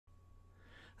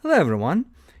Hello everyone.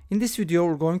 In this video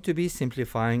we're going to be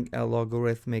simplifying a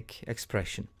logarithmic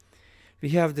expression. We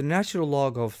have the natural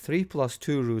log of 3 plus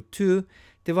 2 root 2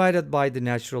 divided by the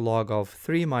natural log of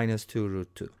 3 minus 2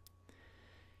 root 2.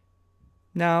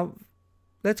 Now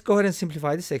let's go ahead and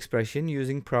simplify this expression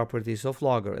using properties of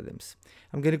logarithms.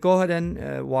 I'm going to go ahead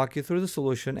and walk you through the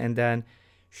solution and then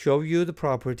show you the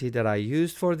property that I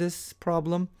used for this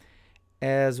problem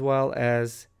as well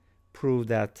as prove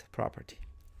that property.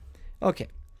 Okay.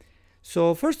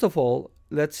 So first of all,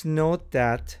 let's note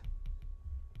that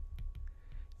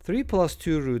 3 plus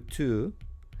 2 root 2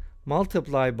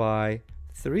 multiplied by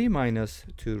 3 minus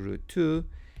 2 root 2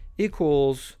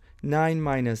 equals 9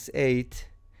 minus 8,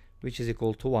 which is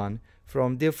equal to 1,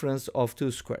 from difference of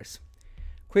two squares.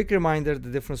 Quick reminder,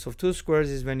 the difference of two squares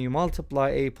is when you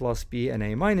multiply a plus b and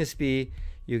a minus b,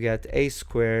 you get a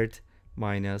squared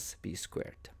minus b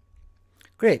squared.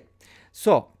 Great.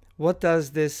 So what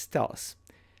does this tell us?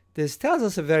 This tells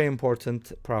us a very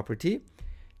important property,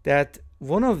 that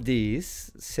one of these,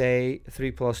 say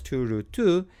 3 plus 2 root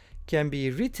 2, can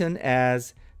be written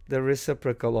as the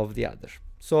reciprocal of the other.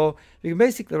 So we can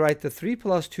basically write the 3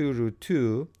 plus 2 root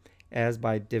 2 as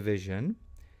by division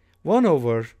 1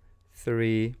 over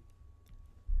 3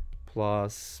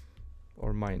 plus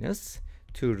or minus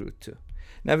 2 root 2.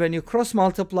 Now when you cross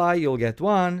multiply, you'll get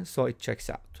 1, so it checks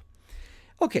out.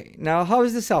 Okay, now how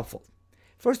is this helpful?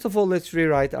 First of all, let's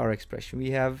rewrite our expression.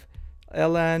 We have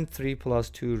ln 3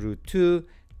 plus 2 root 2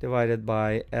 divided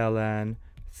by ln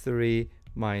 3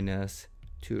 minus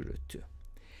 2 root 2.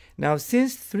 Now,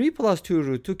 since 3 plus 2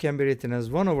 root 2 can be written as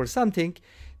 1 over something,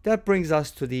 that brings us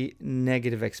to the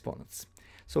negative exponents.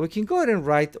 So we can go ahead and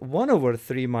write 1 over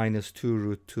 3 minus 2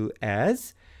 root 2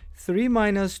 as 3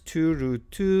 minus 2 root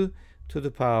 2 to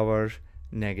the power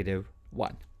negative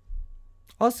 1.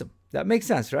 Awesome. That makes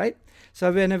sense, right?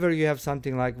 So whenever you have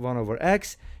something like 1 over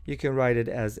x, you can write it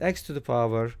as x to the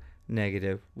power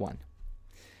negative 1.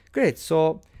 Great.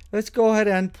 So let's go ahead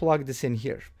and plug this in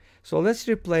here. So let's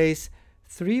replace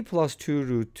 3 plus 2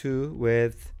 root 2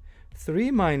 with 3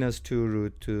 minus 2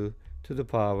 root 2 to the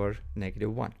power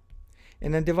negative 1.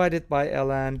 And then divide it by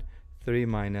ln 3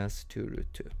 minus 2 root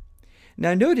 2.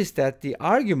 Now notice that the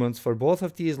arguments for both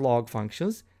of these log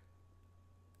functions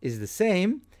is the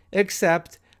same,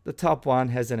 except the top one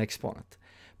has an exponent.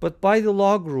 But by the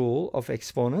log rule of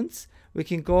exponents, we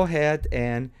can go ahead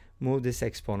and move this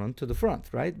exponent to the front,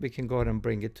 right? We can go ahead and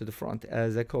bring it to the front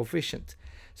as a coefficient.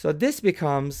 So this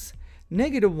becomes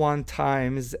negative 1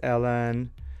 times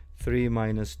ln 3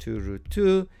 minus 2 root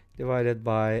 2 divided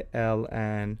by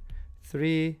ln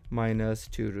 3 minus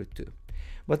 2 root 2.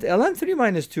 But ln 3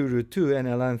 minus 2 root 2 and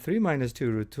ln 3 minus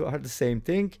 2 root 2 are the same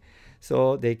thing.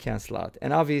 So they cancel out.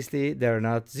 And obviously they're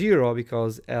not 0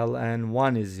 because ln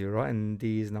 1 is 0 and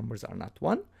these numbers are not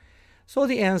 1. So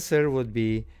the answer would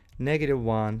be negative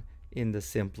 1 in the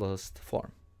simplest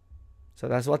form. So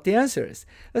that's what the answer is.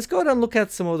 Let's go ahead and look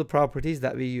at some of the properties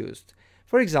that we used.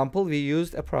 For example, we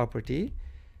used a property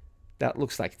that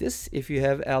looks like this. If you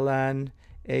have ln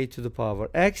a to the power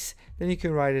x, then you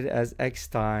can write it as x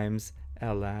times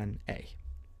ln a.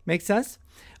 Make sense?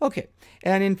 Okay,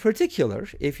 and in particular,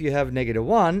 if you have negative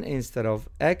 1 instead of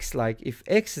x, like if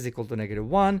x is equal to negative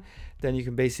 1, then you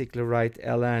can basically write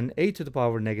ln a to the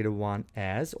power negative 1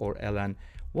 as, or ln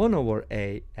 1 over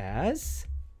a as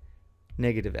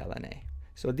negative ln a.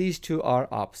 So these two are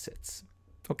opposites.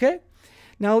 Okay,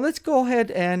 now let's go ahead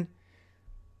and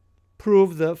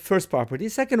prove the first property.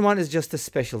 Second one is just a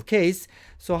special case.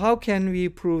 So how can we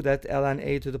prove that ln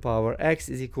a to the power x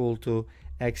is equal to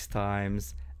x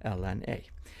times ln a?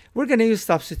 We're going to use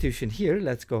substitution here.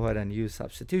 Let's go ahead and use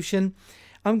substitution.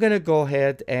 I'm going to go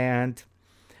ahead and,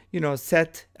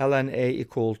 set ln a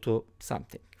equal to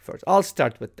something first. I'll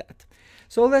start with that.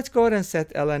 So let's go ahead and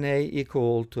set ln a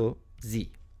equal to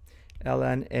z.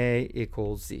 ln a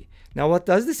equals z. Now what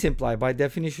does this imply? By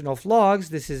definition of logs,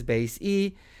 this is base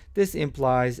e. This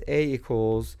implies a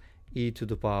equals e to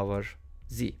the power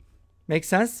z. Make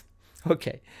sense?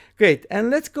 Okay, great. And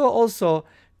let's go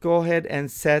ahead and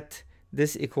set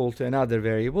this equal to another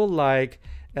variable, like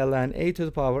ln a to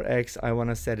the power x. I want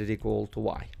to set it equal to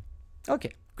y.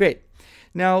 Okay, great.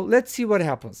 Now let's see what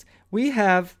happens. We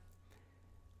have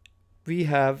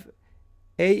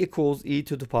a equals e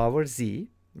to the power z,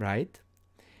 right?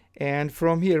 And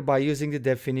from here, by using the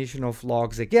definition of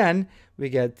logs again, we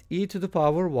get e to the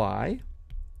power y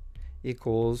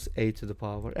equals a to the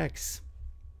power x.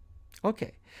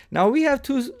 Okay, now we have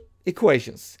two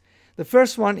equations. The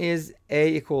first one is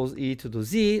a equals e to the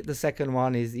z. The second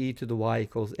one is e to the y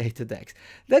equals a to the x.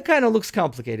 That kind of looks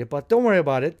complicated, but don't worry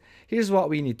about it. Here's what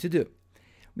we need to do.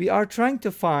 We are trying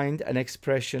to find an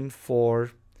expression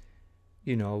for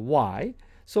y.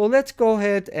 So let's go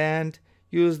ahead and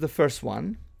use the first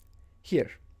one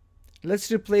here.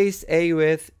 Let's replace a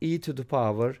with e to the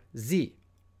power z.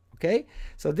 Okay,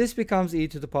 so this becomes e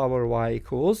to the power y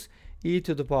equals e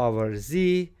to the power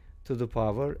z to the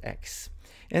power x.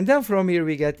 And then from here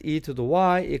we get e to the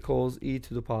y equals e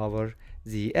to the power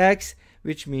zx,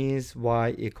 which means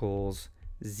y equals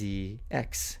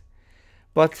zx.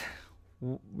 But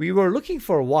we were looking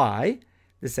for y,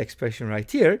 this expression right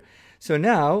here. So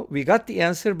now we got the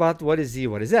answer, but what is z,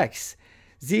 what is x?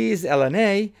 Z is ln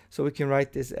a, so we can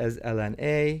write this as ln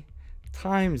a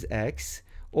times x,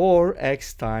 or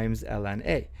x times ln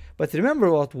a. But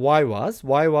remember what y was.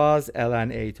 Y was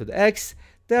ln a to the x.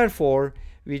 Therefore,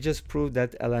 we just proved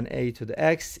that ln a to the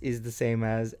x is the same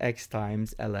as x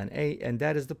times ln a, and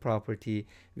that is the property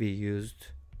we used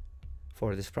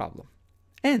for this problem.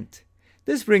 And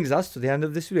this brings us to the end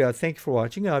of this video. Thank you for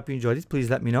watching. I hope you enjoyed it. Please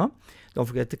let me know. Don't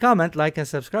forget to comment, like, and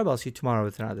subscribe. I'll see you tomorrow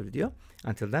with another video.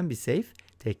 Until then, be safe,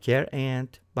 take care, and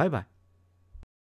bye-bye.